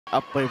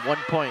up by 1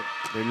 point.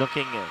 They're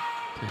looking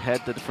to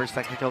head to the first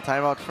technical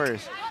timeout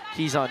first.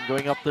 Kizon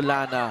going up to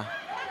Lana.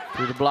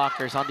 Through the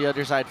blockers. On the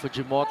other side,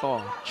 Fujimoto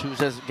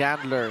chooses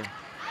Gandler.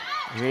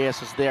 Reyes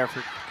was there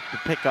for the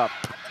pickup.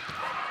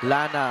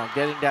 Lana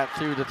getting that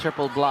through the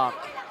triple block.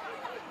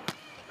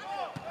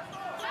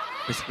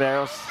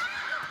 Nisperos.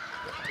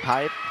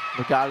 Hype.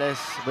 Nogales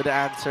with the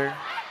answer.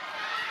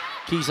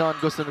 Kizon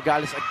goes to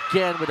Nogales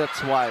again with that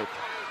swipe.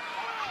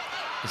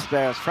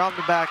 Nisperos from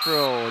the back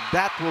row.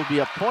 That will be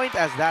a point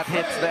as that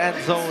hits the end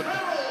zone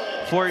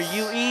for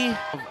UE.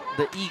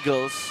 The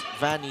Eagles,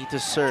 Vanny to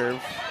serve.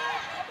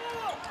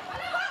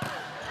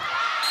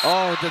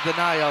 Oh, the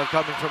denial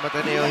coming from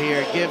Ateneo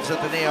here gives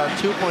Ateneo a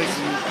 2-point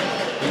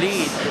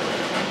lead.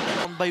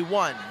 By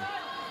 1.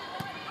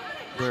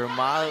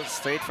 Durmal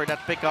straight for that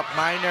pickup.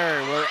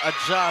 Minor will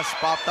adjust.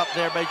 Popped up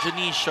there by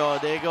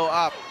Junicio. They go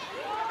up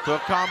to a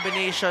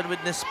combination with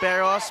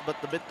Nisperos, but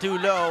a bit too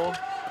low.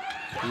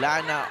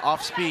 Lana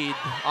off speed.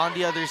 On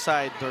the other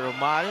side,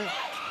 Durmal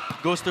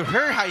goes to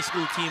her high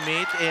school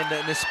teammate in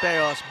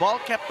Nisperos. Ball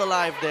kept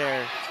alive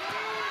there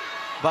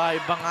by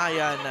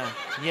Bangayan.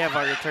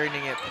 Nieva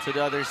returning it to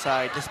the other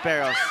side.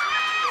 Nisperos,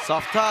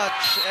 soft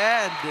touch,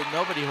 and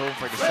nobody home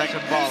for the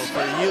second ball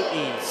for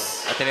UE.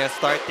 Ateneo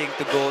starting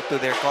to go to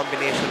their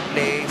combination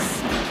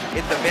plays.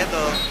 In the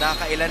middle,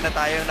 nakailan na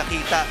tayong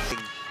nakita.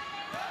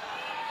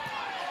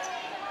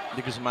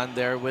 De Guzman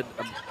there with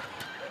a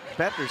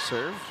better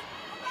serve.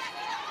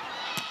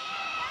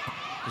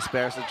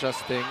 Nisperos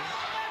adjusting.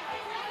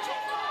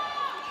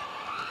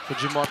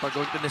 Fujimoto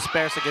going to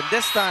Nisperos again.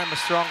 This time, a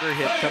stronger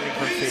hit coming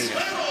from Faith.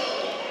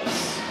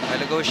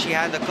 She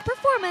had a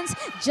performance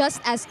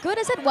just as good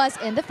as it was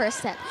in the first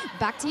set.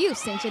 Back to you,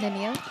 St. John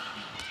Emil.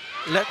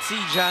 Let's see,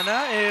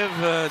 Jana,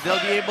 if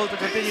they'll be able to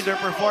continue their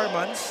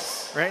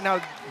performance. Right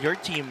now, your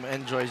team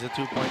enjoys a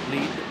 2-point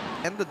lead.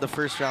 Ended the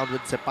first round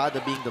with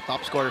Cepada being the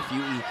top scorer of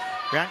UE,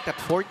 ranked at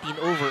 14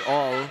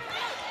 overall.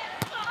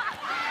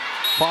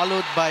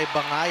 Followed by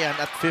Bangayan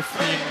at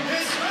 15.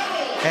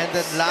 And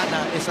then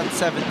Lana is at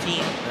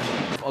 17.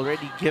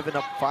 Already given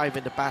up 5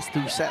 in the past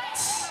 2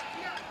 sets.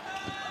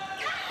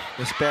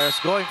 Nisperos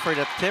going for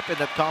the tip in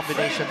that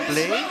combination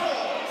play.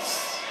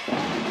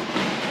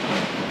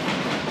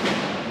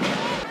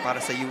 para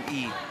sa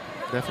UE.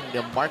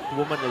 Definitely a marked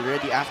woman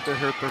already after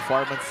her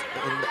performance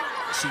in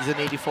season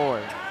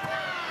 84.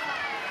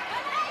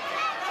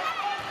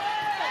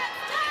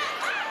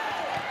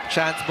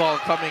 Chance ball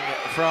coming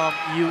from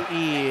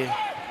UE.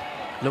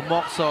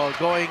 Lumokso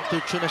going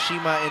to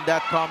Tsunashima in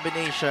that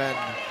combination.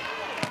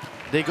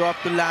 They go up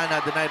to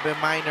Lana, denied by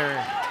Minor.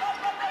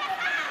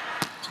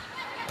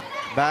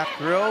 Back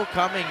row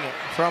coming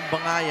from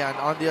Bangayan.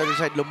 On the other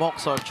side,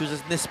 Lumokso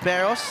chooses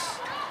Nisperos.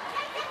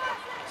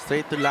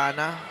 Straight to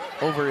Lana,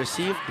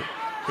 over-received.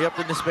 They up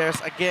to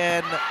Nisperos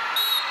again.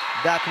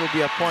 That will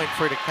be a point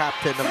for the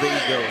captain of the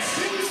Eagles.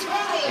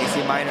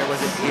 AC Minor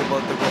wasn't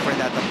able to go for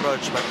that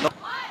approach, but no.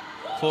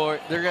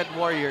 For the Red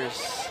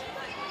Warriors.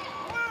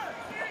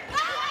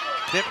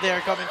 Tip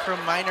there coming from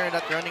Minor in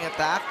that running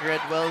attack.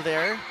 Read well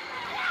there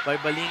by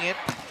Balingit.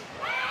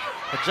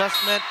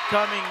 Adjustment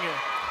coming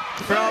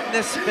from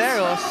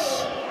Nisperos.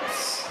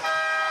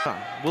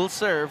 Will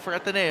serve for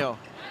Ateneo.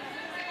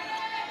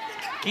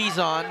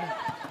 Kizon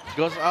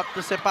goes up to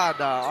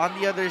Cepada. On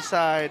the other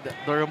side,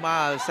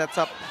 Dormal sets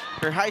up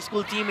her high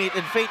school teammate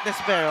in Faith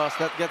Nisperos.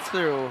 That gets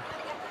through.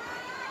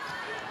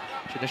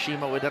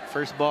 Tsunashima with that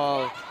first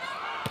ball.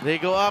 They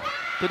go up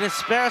to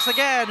Nisperos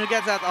again, who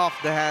gets that off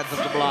the hands of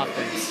the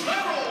blockers.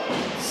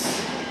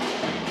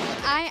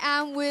 I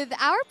am with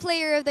our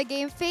player of the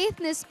game,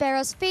 Faith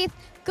Nisperos. Faith,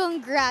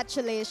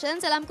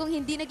 congratulations. Alam kong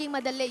hindi naging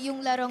madali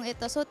yung larong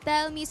ito. So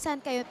tell me,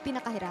 saan kayo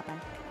pinakahirapan?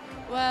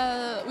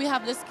 Well, we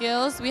have the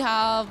skills, we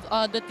have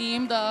the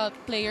team, the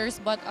players,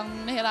 but ang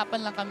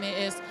nahirapan lang kami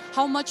is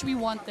how much we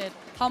want it,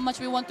 how much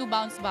we want to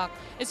bounce back.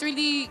 It's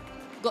really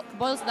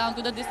boils down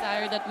to the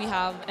desire that we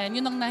have, and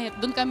yun ang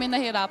dun kami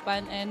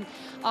nahirapan, and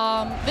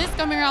this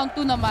coming round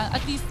 2 naman,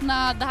 at least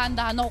na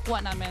dahan-dahan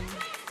nakukuha namin.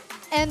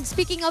 And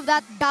speaking of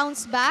that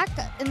bounce back,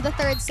 in the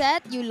third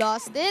set, you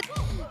lost it.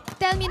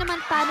 Tell me naman,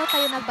 paano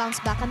kayo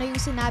nag-bounce back? Ano yung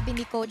sinabi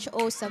ni Coach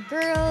O sa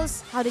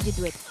girls? How did you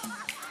do it?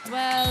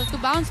 Well, to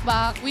bounce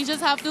back, we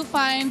just have to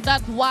find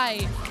that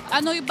why.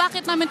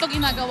 Bakit namin ito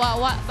ginagawa?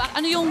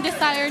 Ano yung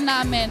desire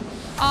namin?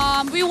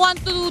 We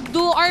want to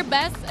do our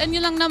best, and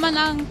yun lang naman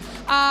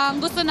ang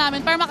gusto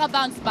namin para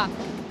maka-bounce back.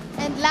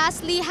 And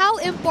lastly, how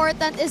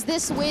important is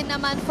this win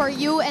naman for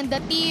you and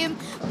the team?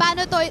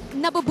 Paano to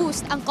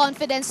naboboost ang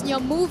confidence nyo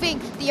moving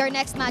to your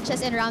next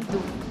matches in round 2?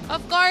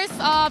 Of course,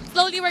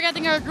 slowly we're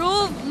getting our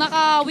groove.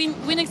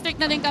 Naka-winning streak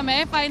na din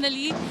kami,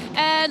 finally.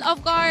 And of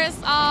course,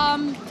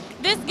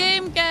 this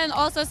game can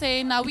also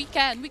say na we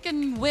can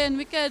win,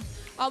 we could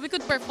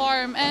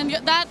perform, and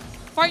that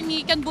for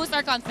me can boost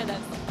our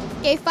confidence.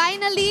 Okay,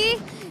 finally,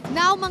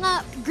 now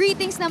mga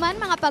greetings naman,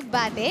 mga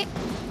pagbati.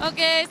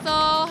 Okay,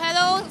 so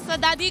hello sa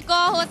daddy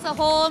ko who's sa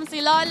home,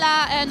 si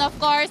Lola, and of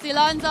course si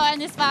Lonzo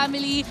and his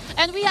family.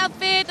 And we have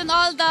Faith and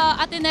all the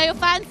Ateneo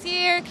fans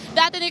here,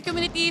 the Ateneo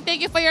community.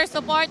 Thank you for your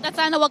support at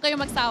sana huwag kayong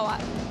magsawa.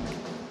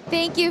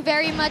 Thank you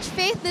very much,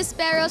 Faith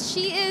Nisperos.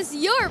 She is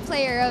your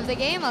player of the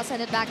game. I'll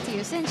send it back to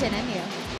you, Sinjin and you.